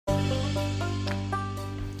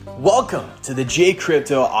Welcome to the J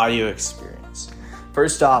Crypto audio experience.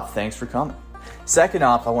 First off, thanks for coming. Second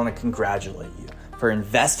off, I want to congratulate you for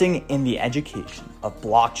investing in the education of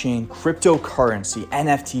blockchain, cryptocurrency,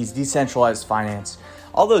 NFTs, decentralized finance,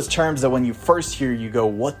 all those terms that when you first hear, you go,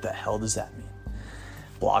 what the hell does that mean?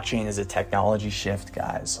 Blockchain is a technology shift,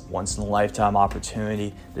 guys. Once in a lifetime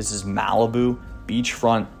opportunity. This is Malibu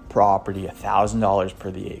beachfront property, $1,000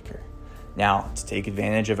 per the acre. Now, to take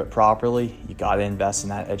advantage of it properly, you got to invest in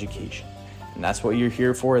that education. And that's what you're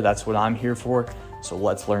here for. That's what I'm here for. So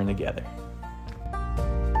let's learn together.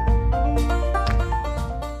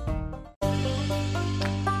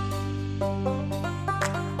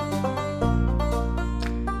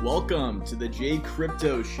 Welcome to the J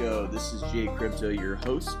Crypto Show. This is J Crypto, your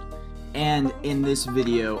host. And in this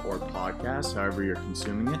video or podcast, however you're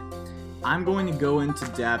consuming it, I'm going to go into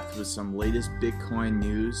depth with some latest Bitcoin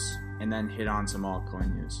news and then hit on some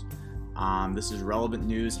altcoin news. This is relevant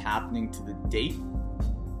news happening to the date.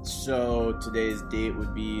 So today's date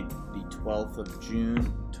would be the 12th of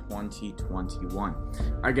June, 2021. All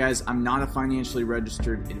right, guys, I'm not a financially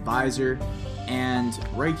registered advisor. And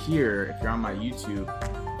right here, if you're on my YouTube,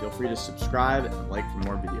 feel free to subscribe and like for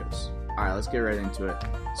more videos. All right, let's get right into it.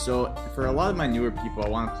 So for a lot of my newer people, I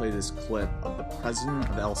want to play this clip of the president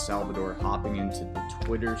of El Salvador hopping into the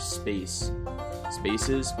Twitter Spaces,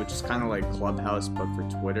 which is kind of like Clubhouse, but for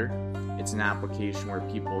Twitter. It's an application where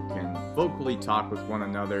people can vocally talk with one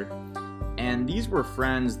another. And these were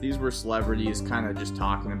friends, these were celebrities kind of just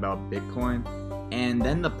talking about Bitcoin. And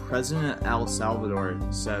then the president of El Salvador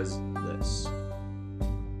says this.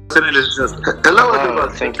 Hello,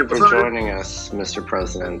 everybody. Thank you for joining us, Mr.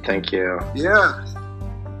 President. Thank you. Yeah.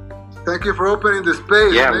 Thank you for opening the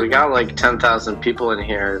space. Yeah, we got like 10,000 people in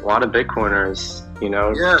here. A lot of Bitcoiners,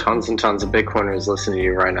 tons and tons of Bitcoiners listening to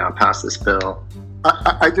you right now. Pass this bill.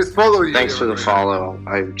 I just followed you. Thanks for the follow.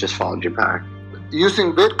 I just followed you back.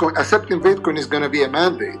 Using Bitcoin, accepting Bitcoin is going to be a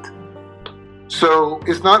mandate. So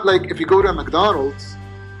it's not like if you go to a McDonald's,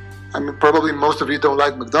 I mean, probably most of you don't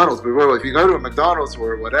like McDonald's, but well, if you go to a McDonald's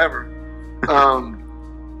or whatever,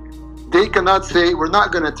 they cannot say, we're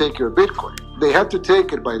not going to take your Bitcoin. They have to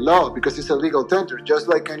take it by law because it's a legal tender, just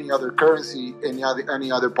like any other currency in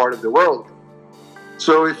any other part of the world.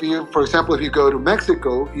 So if you, for example, if you go to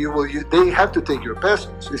Mexico, they have to take your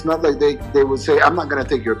pesos. It's not like they will say, I'm not going to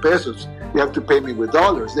take your pesos. You have to pay me with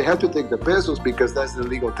dollars. They have to take the pesos because that's the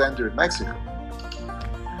legal tender in Mexico.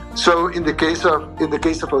 So in the case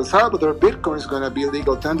of El Salvador, Bitcoin is going to be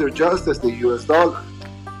legal tender just as the U.S. dollar.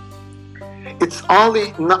 It's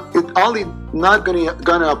only not going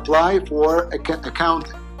to apply for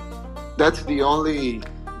accounting. That's the only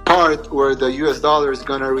part where the U.S. dollar is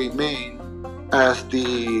going to remain as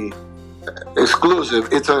the exclusive.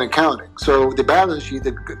 It's on accounting. So the balance sheet,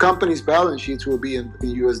 the company's balance sheets will be in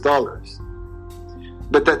U.S. dollars.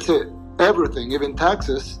 But that's it. Everything, even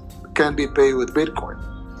taxes, can be paid with Bitcoin.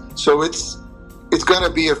 So it's going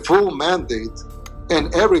to be a full mandate,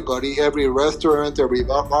 and everybody, every restaurant, every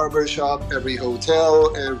barber shop, every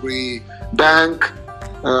hotel, every bank,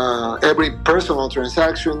 every personal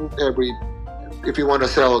transaction, if you want to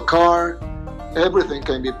sell a car, everything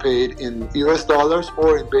can be paid in US dollars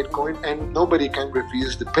or in Bitcoin, and nobody can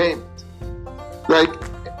refuse the payment. Like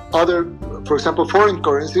for example, foreign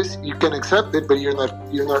currencies, you can accept it, but you're not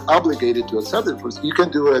obligated to accept it. You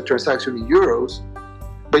can do a transaction in euros,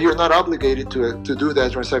 but you're not obligated to do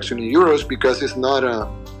that transaction in euros because it's not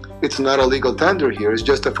a legal tender here. It's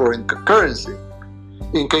just a foreign currency.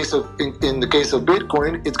 In the case of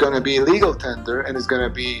Bitcoin, it's going to be legal tender and it's going to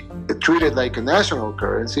be treated like a national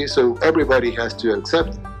currency. So everybody has to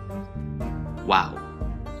accept it. Wow.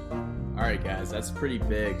 All right, guys, that's pretty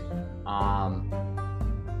big.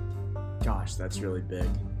 Gosh, that's really big.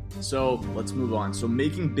 So let's move on. So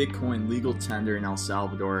making Bitcoin legal tender in El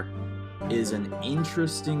Salvador is an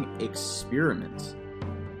interesting experiment,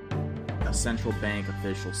 a central bank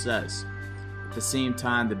official says. At the same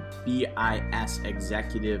time, the BIS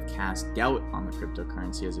executive cast doubt on the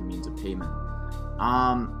cryptocurrency as a means of payment.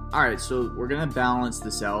 Alright, so we're going to balance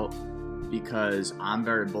this out because I'm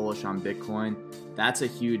very bullish on Bitcoin. That's a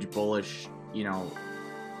huge bullish,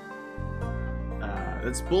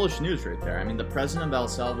 that's bullish news right there. I mean, the president of El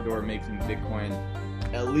Salvador making Bitcoin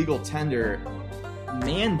a legal tender,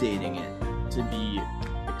 mandating it to be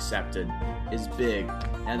accepted is big.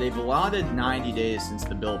 Now, they've allotted 90 days since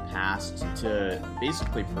the bill passed to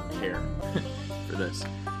basically prepare for this.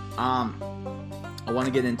 I want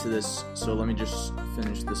to get into this, so let me just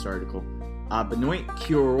finish this article. Benoit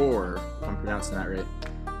Curor, if I'm pronouncing that right,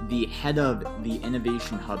 the head of the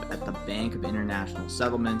Innovation Hub at the Bank of International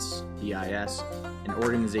Settlements, BIS, an an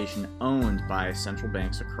organization owned by central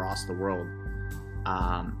banks across the world,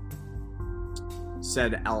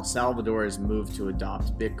 said El Salvador's move to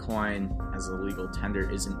adopt Bitcoin as a legal tender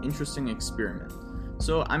is an interesting experiment.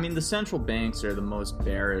 So, I mean, the central banks are the most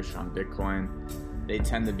bearish on Bitcoin. They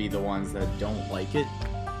tend to be the ones that don't like it,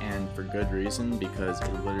 and for good reason, because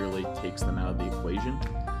it literally takes them out of the equation.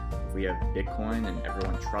 If we have Bitcoin and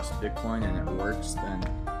everyone trusts Bitcoin and it works, then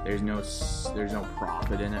there's no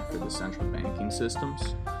profit in it for the central banking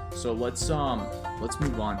systems. So let's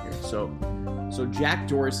move on here. So Jack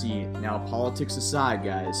Dorsey, now politics aside,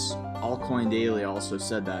 guys, Altcoin Daily also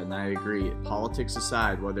said that, and I agree. Politics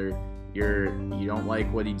aside, whether you don't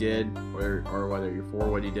like what he did or whether you're for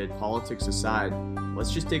what he did, politics aside,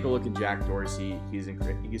 let's just take a look at Jack Dorsey.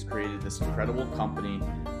 He's created this incredible company.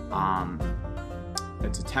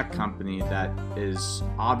 It's a tech company that is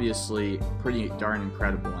obviously pretty darn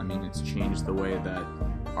incredible. I mean, it's changed the way that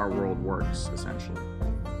our world works, essentially.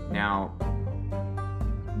 Now,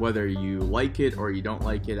 whether you like it or you don't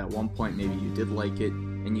like it, at one point maybe you did like it,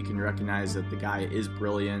 and you can recognize that the guy is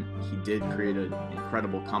brilliant. He did create an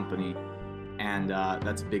incredible company, and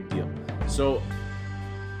that's a big deal. So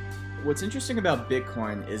what's interesting about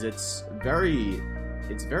Bitcoin is it's very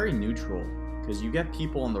neutral, because you get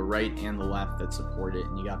people on the right and the left that support it,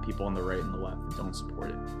 and you got people on the right and the left that don't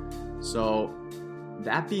support it. So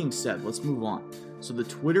that being said, let's move on. So the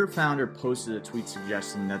Twitter founder posted a tweet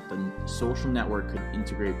suggesting that the social network could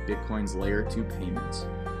integrate Bitcoin's layer 2 payments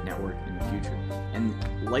network in the future. And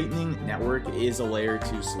Lightning Network is a layer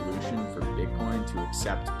 2 solution for Bitcoin to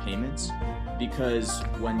accept payments, because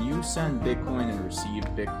when you send Bitcoin and receive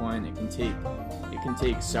Bitcoin, it can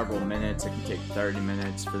take several minutes, it can take 30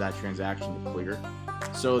 minutes for that transaction to clear.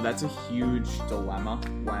 So that's a huge dilemma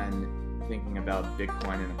when thinking about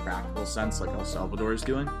Bitcoin in a practical sense, like El Salvador is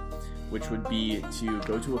doing, which would be to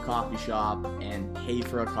go to a coffee shop and pay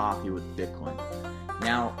for a coffee with Bitcoin.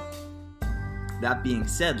 Now, that being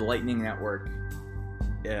said, Lightning Network,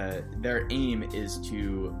 their aim is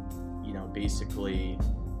to, basically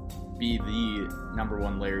be the number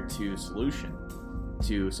one layer 2 solution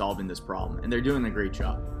to solving this problem, and they're doing a great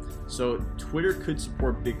job. So Twitter could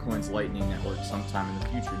support Bitcoin's Lightning Network sometime in the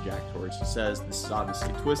future, Jack Dorsey says. This is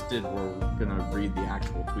obviously twisted. We're going to read the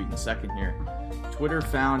actual tweet in a second here. Twitter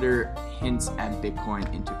founder hints at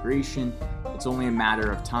Bitcoin integration. It's only a matter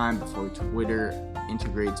of time before Twitter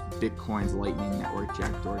integrates Bitcoin's Lightning Network,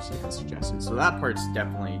 Jack Dorsey has suggested. So that part's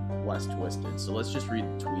definitely less twisted. So let's just read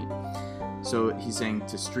the tweet. So he's saying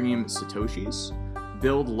to stream Satoshis,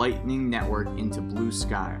 build Lightning Network into Blue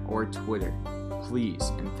Sky or Twitter, please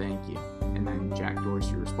and thank you. And then Jack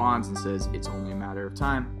Dorsey responds and says it's only a matter of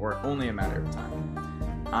time, or only a matter of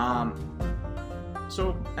time.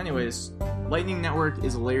 So anyways, Lightning Network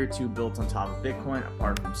is a layer 2 built on top of Bitcoin,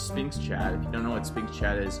 apart from Sphinx Chat. If you don't know what Sphinx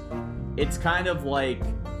Chat is, it's kind of like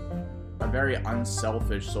a very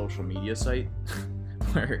unselfish social media site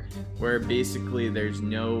where basically there's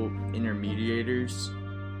no intermediators,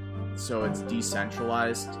 so it's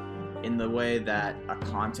decentralized in the way that a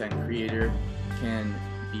content creator can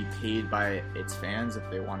be paid by its fans if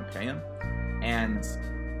they want to pay him, and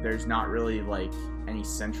there's not really like any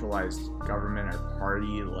centralized government or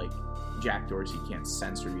party. Like Jack Dorsey can't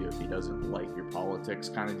censor you if he doesn't like your politics,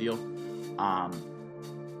 kind of deal.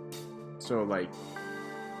 So like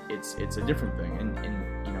it's a different thing, and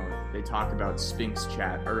they talk about Sphinx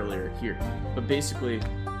Chat earlier here, but basically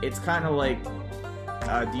it's kind of like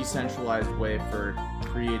a decentralized way for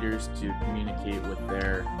creators to communicate with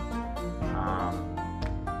their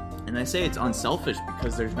and I say it's unselfish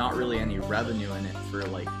because there's not really any revenue in it for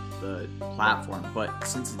like the platform, but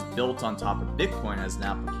since it's built on top of Bitcoin as an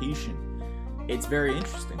application, it's very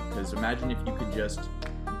interesting, because imagine if you could just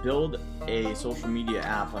build a social media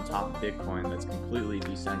app on top of Bitcoin that's completely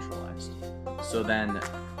decentralized. So then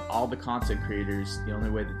all the content creators, the only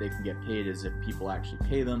way that they can get paid is if people actually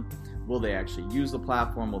pay them. Will they actually use the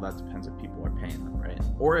platform? Well, that depends if people are paying them, right?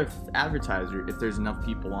 Or if there's enough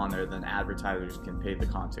people on there, then advertisers can pay the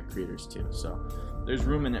content creators too. So there's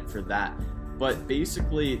room in it for that. But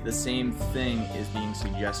basically the same thing is being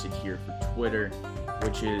suggested here for Twitter,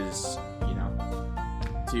 which is,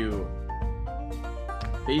 to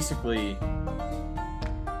basically,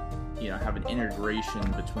 have an integration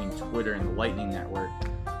between Twitter and the Lightning Network,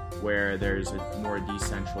 where there's a more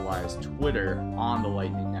decentralized Twitter on the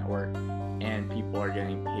Lightning Network, and people are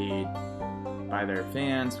getting paid by their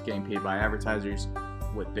fans, getting paid by advertisers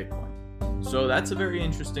with Bitcoin. So that's a very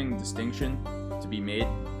interesting distinction to be made,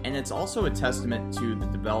 and it's also a testament to the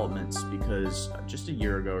developments, because just a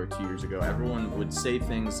year ago or 2 years ago, everyone would say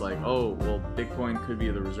things like, oh, well, Bitcoin could be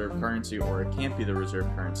the reserve currency or it can't be the reserve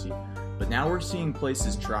currency. But now we're seeing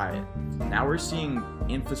places try it. Now we're seeing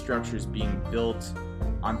infrastructures being built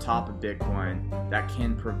on top of Bitcoin that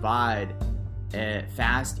can provide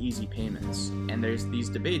fast, easy payments. And there's these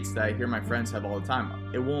debates that I hear my friends have all the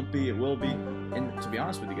time. It won't be, it will be. And to be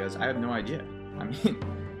honest with you guys, I have no idea. I mean,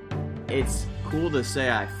 it's cool to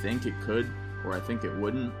say I think it could or I think it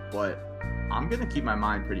wouldn't, but I'm going to keep my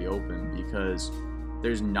mind pretty open because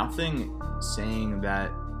there's nothing saying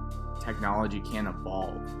that technology can't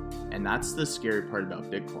evolve. And that's the scary part about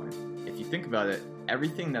Bitcoin. If you think about it,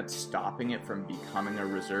 everything that's stopping it from becoming a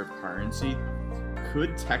reserve currency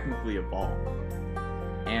could technically evolve.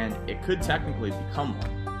 And it could technically become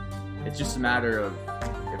one. It's just a matter of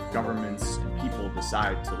if governments and people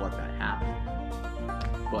decide to let that happen.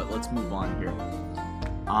 But let's move on here.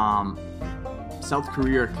 South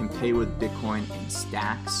Korea can pay with Bitcoin in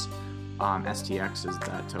stacks. STX is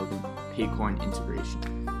that token, Paycoin integration.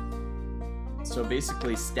 So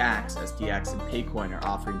basically, Stacks, STX, and Paycoin are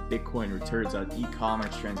offering Bitcoin returns on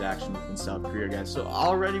e-commerce transactions in South Korea, guys. So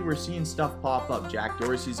already we're seeing stuff pop up. Jack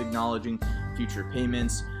Dorsey's acknowledging future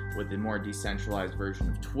payments with a more decentralized version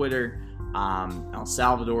of Twitter. El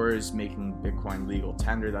Salvador is making Bitcoin legal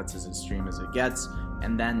tender. That's as extreme as it gets.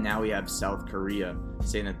 And then now we have South Korea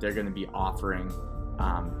saying that they're going to be offering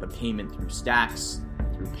the payment through Stacks,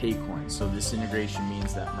 through Paycoin. So this integration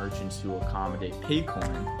means that merchants who accommodate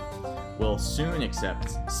Paycoin will soon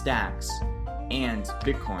accept Stacks and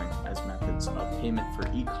Bitcoin as methods of payment for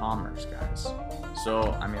e-commerce, guys.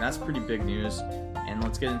 So, I mean, that's pretty big news. And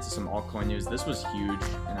let's get into some altcoin news. This was huge,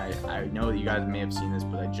 and I know that you guys may have seen this,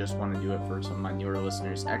 but I just want to do it for some of my newer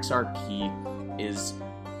listeners. XRP is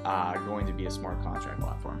going to be a smart contract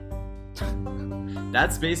platform.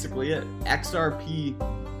 That's basically it. XRP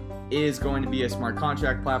is going to be a smart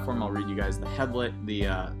contract platform. I'll read you guys the headlines.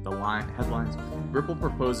 Ripple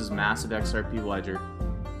proposes massive XRP ledger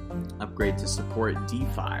upgrade to support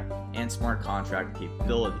DeFi and smart contract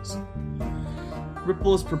capabilities.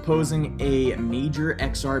 Ripple is proposing a major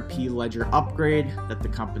XRP ledger upgrade that the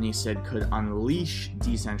company said could unleash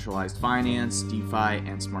decentralized finance, DeFi,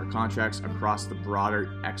 and smart contracts across the broader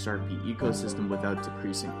XRP ecosystem without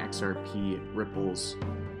decreasing XRP Ripple's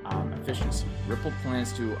efficiency. Ripple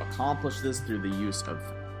plans to accomplish this through the use of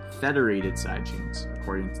federated sidechains,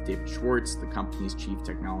 according to David Schwartz, the company's chief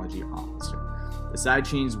technology officer. The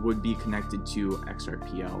sidechains would be connected to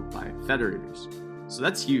XRPL by federators. So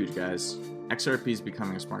that's huge, guys. XRP is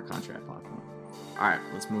becoming a smart contract platform. Alright,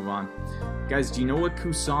 let's move on. Guys, do you know what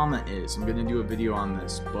Kusama is? I'm going to do a video on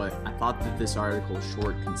this, but I thought that this article is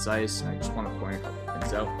short, concise, and I just want to point a couple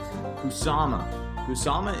things out. Kusama.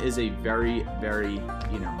 Kusama is a very, very, I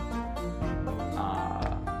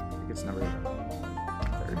think it's number 28.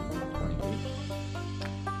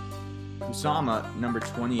 Kusama, number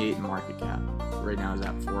 28 in market cap. Right now is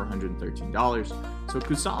at $413. So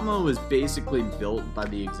Kusama was basically built by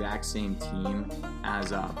the exact same team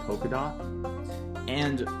as Polkadot.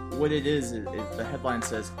 And what it is the headline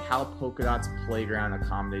says, how Polkadot's playground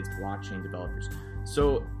accommodates blockchain developers.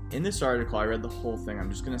 So in this article, I read the whole thing. I'm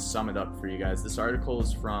just going to sum it up for you guys. This article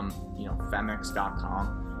is from,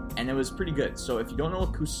 Femex.com, and it was pretty good. So if you don't know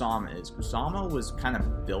what Kusama is, Kusama was kind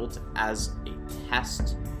of built as a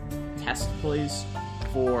test place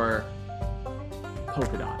for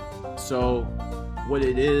Polkadot. So what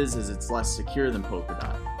it is it's less secure than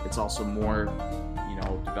Polkadot. It's also more,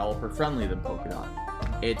 developer friendly than Polkadot.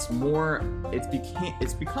 It's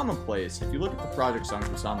become a place, if you look at the projects on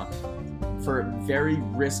Kusama, for very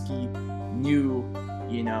risky new,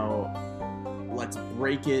 let's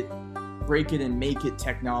break it and make it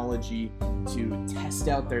technology to test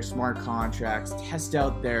out their smart contracts, test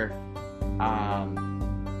out their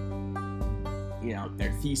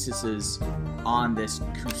their theses on this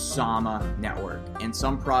Kusama network. And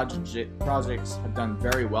some projects have done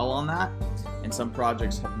very well on that, and some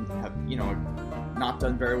projects have not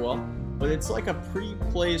done very well. But it's like a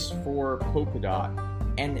pre-place for Polkadot,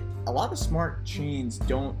 and a lot of smart chains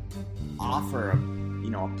don't offer a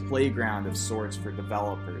playground of sorts for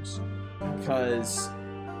developers, because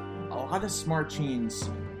a lot of smart chains,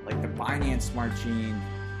 like the Binance Smart Chain,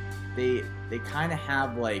 they kind of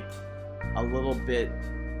have like a little bit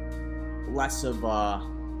less of a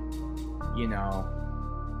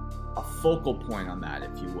focal point on that,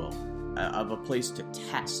 if you will, of a place to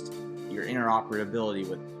test your interoperability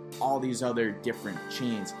with all these other different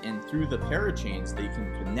chains. And through the parachains, they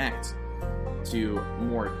can connect to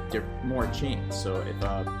more chains. So if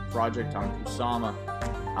a project on Kusama,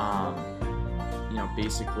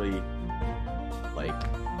 basically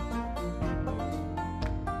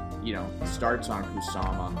starts on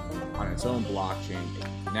Kusama on its own blockchain, it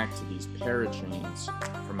can connect to these parachains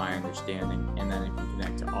from my understanding, and then it can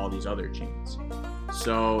connect to all these other chains.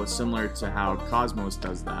 So similar to how Cosmos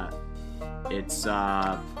does that, it's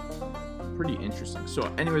pretty interesting. So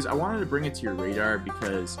anyways, I wanted to bring it to your radar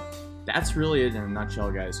because that's really it in a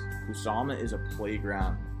nutshell, guys. Kusama is a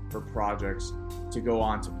playground for projects to go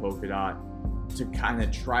on to Polkadot, to kind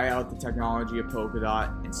of try out the technology of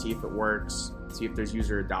Polkadot and see if it works, see if there's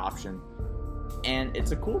user adoption. And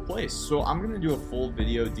it's a cool place. So I'm going to do a full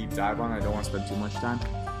video deep dive on it. I don't want to spend too much time,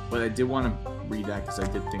 but I did want to read that because I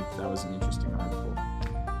did think that was an interesting article.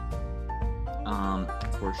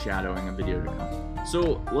 Foreshadowing a video to come.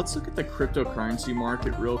 So let's look at the cryptocurrency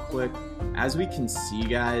market real quick. As we can see,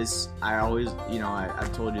 guys, I always,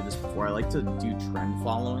 I've told you this before, I like to do trend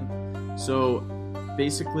following. So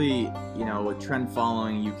basically, with trend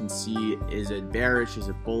following, you can see, is it bearish, is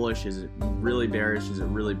it bullish, is it really bearish, is it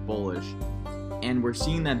really bullish? And we're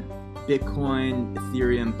seeing that Bitcoin,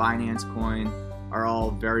 Ethereum, Binance Coin are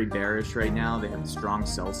all very bearish right now. They have a strong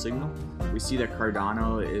sell signal. We see that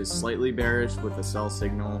Cardano is slightly bearish with a sell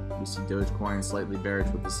signal. We see Dogecoin slightly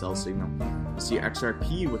bearish with a sell signal. We see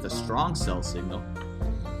XRP with a strong sell signal.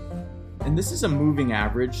 And this is a moving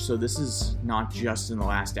average, so this is not just in the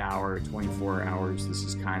last hour or 24 hours. This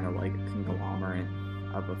is kind of like a conglomerate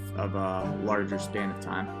of a larger span of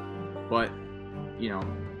time. But,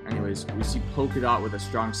 anyways, we see Polkadot with a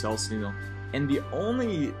strong sell signal. And the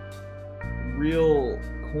only real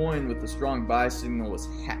coin with a strong buy signal was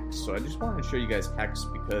Hex. So I just wanted to show you guys Hex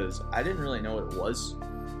because I didn't really know what it was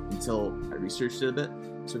until I researched it a bit.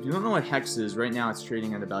 So if you don't know what Hex is, right now it's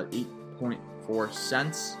trading at about 8.4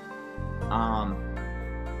 cents.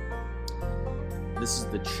 This is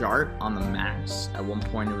the chart on the max. At one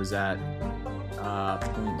point it was at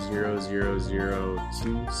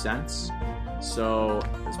 0.0002 cents. So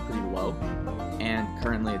it's pretty low. And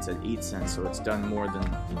currently it's at 8 cents, so it's done more than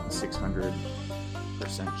 600%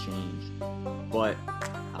 change. But,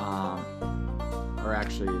 or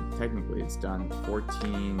actually, technically it's done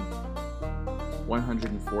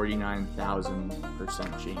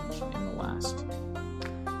 149,000% change in the last,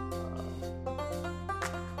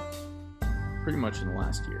 pretty much in the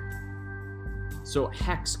last year. So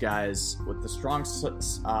Hex, guys, with the strong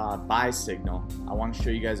buy signal, I want to show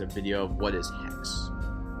you guys a video of what is Hex.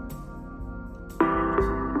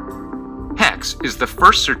 Hex is the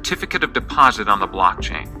first certificate of deposit on the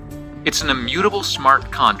blockchain. It's an immutable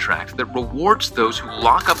smart contract that rewards those who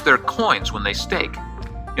lock up their coins when they stake.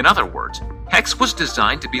 In other words, Hex was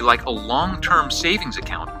designed to be like a long-term savings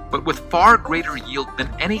account, but with far greater yield than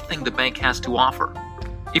anything the bank has to offer.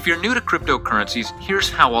 If you're new to cryptocurrencies, here's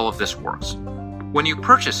how all of this works. When you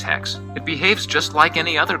purchase Hex, it behaves just like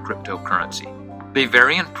any other cryptocurrency. They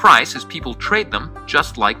vary in price as people trade them,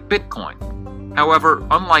 just like Bitcoin. However,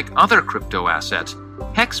 unlike other crypto assets,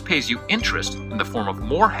 Hex pays you interest in the form of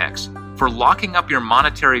more Hex for locking up your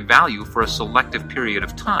monetary value for a selective period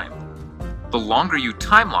of time. The longer you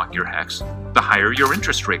time lock your Hex, the higher your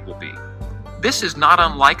interest rate will be. This is not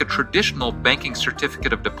unlike a traditional banking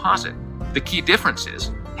certificate of deposit. The key difference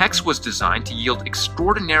is, Hex was designed to yield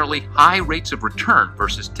extraordinarily high rates of return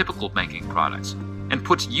versus typical banking products, and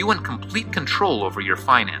puts you in complete control over your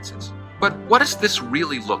finances. But what does this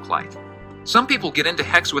really look like? Some people get into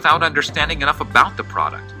Hex without understanding enough about the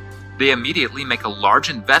product. They immediately make a large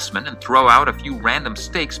investment and throw out a few random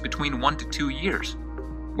stakes between 1 to 2 years.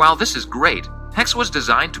 While this is great, Hex was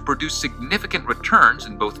designed to produce significant returns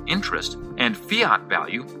in both interest and fiat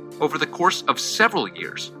value over the course of several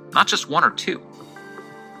years, not just 1 or 2.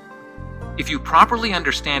 If you properly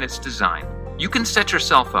understand its design, you can set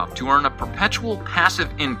yourself up to earn a perpetual passive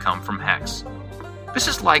income from Hex. This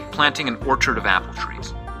is like planting an orchard of apple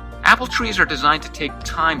trees. Apple trees are designed to take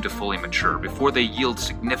time to fully mature before they yield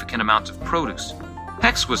significant amounts of produce.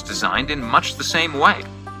 Hex was designed in much the same way.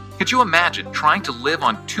 Could you imagine trying to live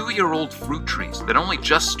on 2-year-old fruit trees that only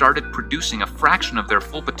just started producing a fraction of their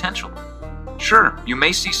full potential? Sure, you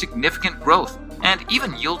may see significant growth and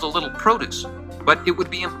even yield a little produce, but it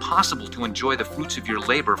would be impossible to enjoy the fruits of your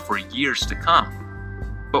labor for years to come.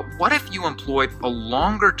 But what if you employed a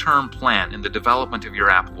longer-term plan in the development of your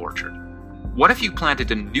apple orchard? What if you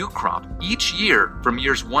planted a new crop each year from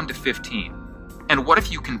years 1 to 15? And what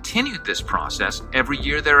if you continued this process every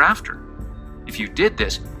year thereafter? If you did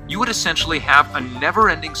this, you would essentially have a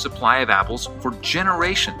never-ending supply of apples for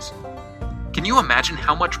generations. Can you imagine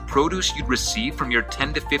how much produce you'd receive from your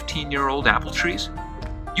 10 to 15-year-old apple trees?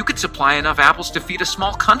 You could supply enough apples to feed a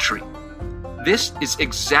small country. This is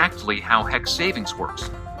exactly how Hex Savings works.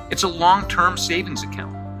 It's a long-term savings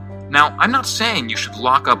account. Now, I'm not saying you should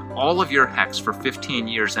lock up all of your Hex for 15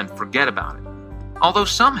 years and forget about it. Although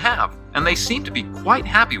some have, and they seem to be quite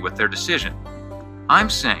happy with their decision. I'm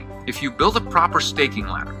saying if you build a proper staking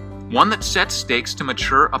ladder, one that sets stakes to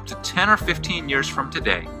mature up to 10 or 15 years from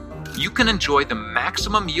today, you can enjoy the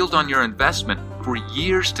maximum yield on your investment for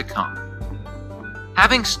years to come.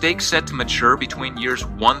 Having stakes set to mature between years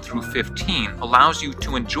 1 through 15 allows you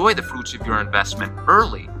to enjoy the fruits of your investment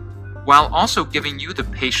early, while also giving you the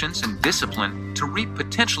patience and discipline to reap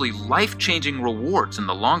potentially life-changing rewards in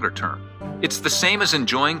the longer term. It's the same as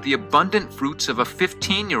enjoying the abundant fruits of a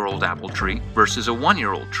 15-year-old apple tree versus a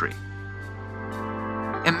 1-year-old tree.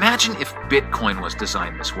 Imagine if Bitcoin was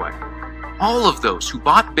designed this way. All of those who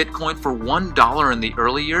bought Bitcoin for $1 in the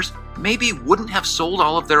early years maybe wouldn't have sold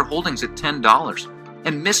all of their holdings at $10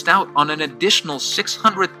 and missed out on an additional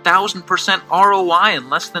 600,000% ROI in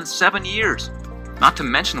less than 7 years, not to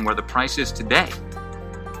mention where the price is today.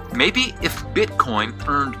 Maybe if Bitcoin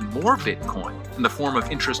earned more Bitcoin in the form of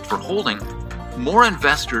interest for holding, more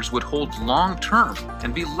investors would hold long-term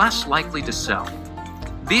and be less likely to sell.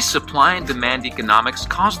 These supply and demand economics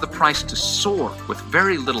cause the price to soar with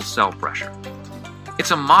very little sell pressure.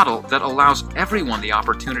 It's a model that allows everyone the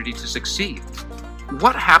opportunity to succeed.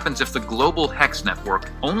 What happens if the global HEX network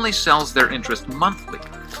only sells their interest monthly,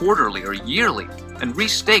 quarterly, or yearly and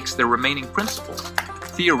restakes their remaining principal?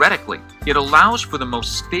 Theoretically, it allows for the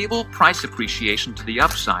most stable price appreciation to the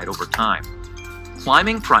upside over time.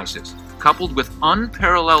 Climbing prices, coupled with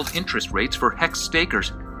unparalleled interest rates for HEX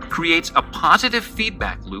stakers, creates a positive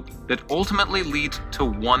feedback loop that ultimately leads to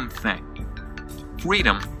one thing: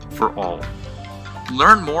 freedom for all.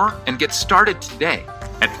 Learn more and get started today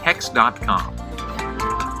at hex.com.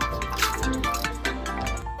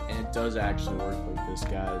 And it does actually work like this,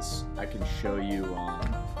 guys. I can show you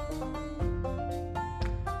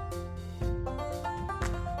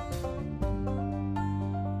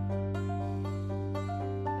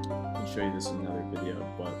this in another video,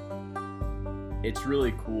 but it's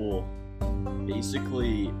really cool.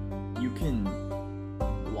 Basically, you can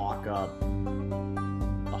lock up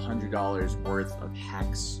 $100 worth of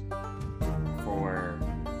HEX for,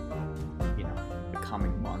 the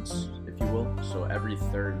coming months, if you will. So every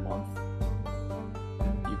third month,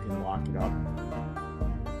 you can lock it up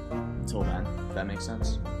until then, if that makes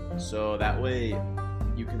sense. So that way,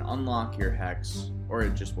 you can unlock your HEX, or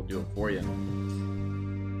it just will do it for you,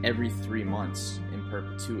 every 3 months in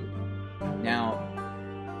perpetuity. Now,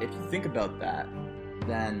 if you think about that,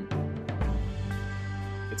 then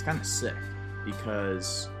it's kind of sick,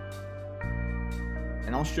 because,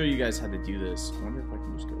 and I'll show you guys how to do this. I wonder if I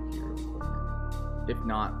can just go here real quick. If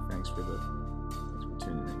not, thanks for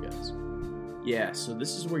tuning in, guys. Yeah, so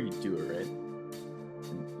this is where you do it, right?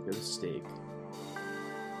 And you go to stake.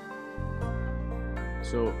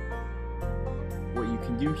 So what you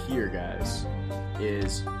can do here, guys,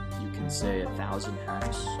 is you can say 1,000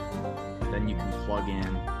 HEX, then you can plug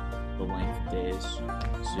in the length of days.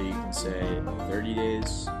 So you can say 30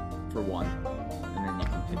 days for one, and then you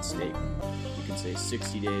can hit stake. You can say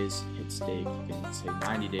 60 days, hit stake. You can say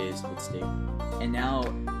 90 days, hit stake. And now,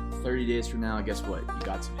 30 days from now, guess what? You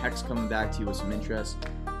got some HEX coming back to you with some interest.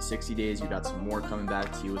 60 days, you got some more coming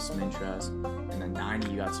back to you with some interest. And then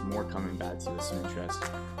 90, you got some more coming back to you with some interest.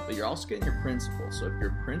 But you're also getting your principal. So if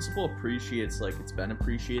your principal appreciates like it's been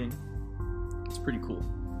appreciating, it's pretty cool.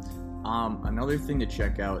 Another thing to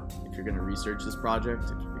check out if you're going to research this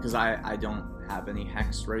project, because I don't have any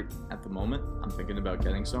HEX right at the moment, I'm thinking about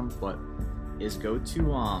getting some, but is go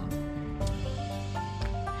to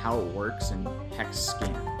how it works in HEX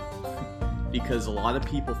Scam. Because a lot of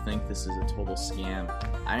people think this is a total scam.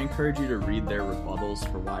 I encourage you to read their rebuttals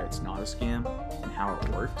for why it's not a scam and how it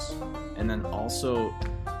works. And then also,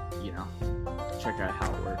 check out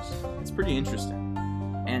how it works. It's pretty interesting.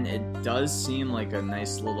 And it does seem like a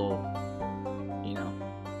nice little,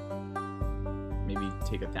 maybe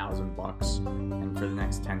take $1,000 and for the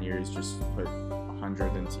next 10 years just put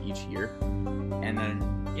 100 into each year. And then,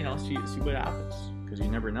 see what happens. Because you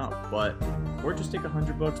never know, or just take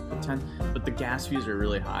 $100, put 10, but the gas fees are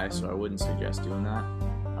really high, so I wouldn't suggest doing that.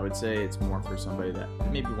 I would say it's more for somebody that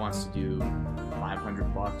maybe wants to do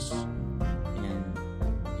 $500 in,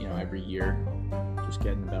 every year, just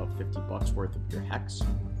getting about $50 worth of your HEX.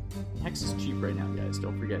 HEX is cheap right now, guys.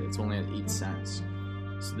 Don't forget, it's only at 8 cents.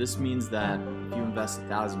 So this means that if you invest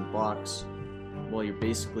 $1,000, well, you're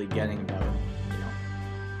basically getting about,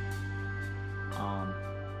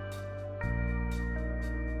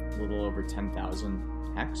 a little over 10,000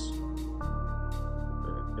 HEX,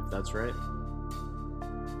 if that's right.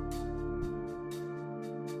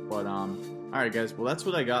 But alright guys, well that's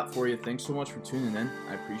what I got for you. Thanks so much for tuning in.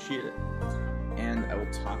 I appreciate it. And I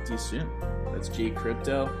will talk to you soon. That's Jay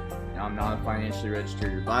Crypto. Now, I'm not a financially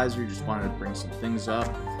registered advisor, just wanted to bring some things up.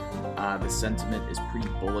 The sentiment is pretty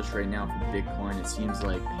bullish right now for Bitcoin. It seems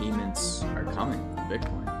like payments are coming for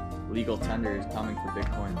Bitcoin. Legal tender is coming for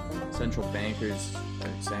Bitcoin. Central bankers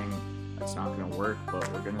are saying it's not going to work, but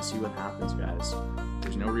we're going to see what happens, guys.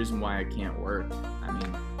 There's no reason why it can't work. I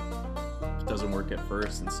mean, if it doesn't work at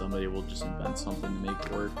first, then somebody will just invent something to make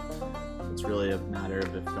it work. It's really a matter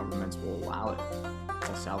of if governments will allow it.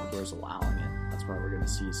 El Salvador's allowing it. That's why we're going to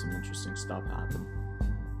see some interesting stuff happen.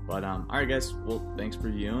 But, all right, guys. Well, thanks for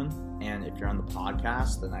viewing. And if you're on the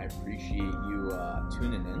podcast, then I appreciate you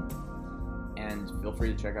tuning in. And feel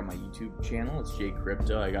free to check out my YouTube channel. It's Jay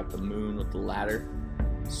Crypto. I got the moon with the ladder.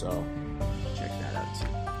 So check that out too.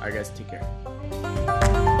 All right, guys. Take care.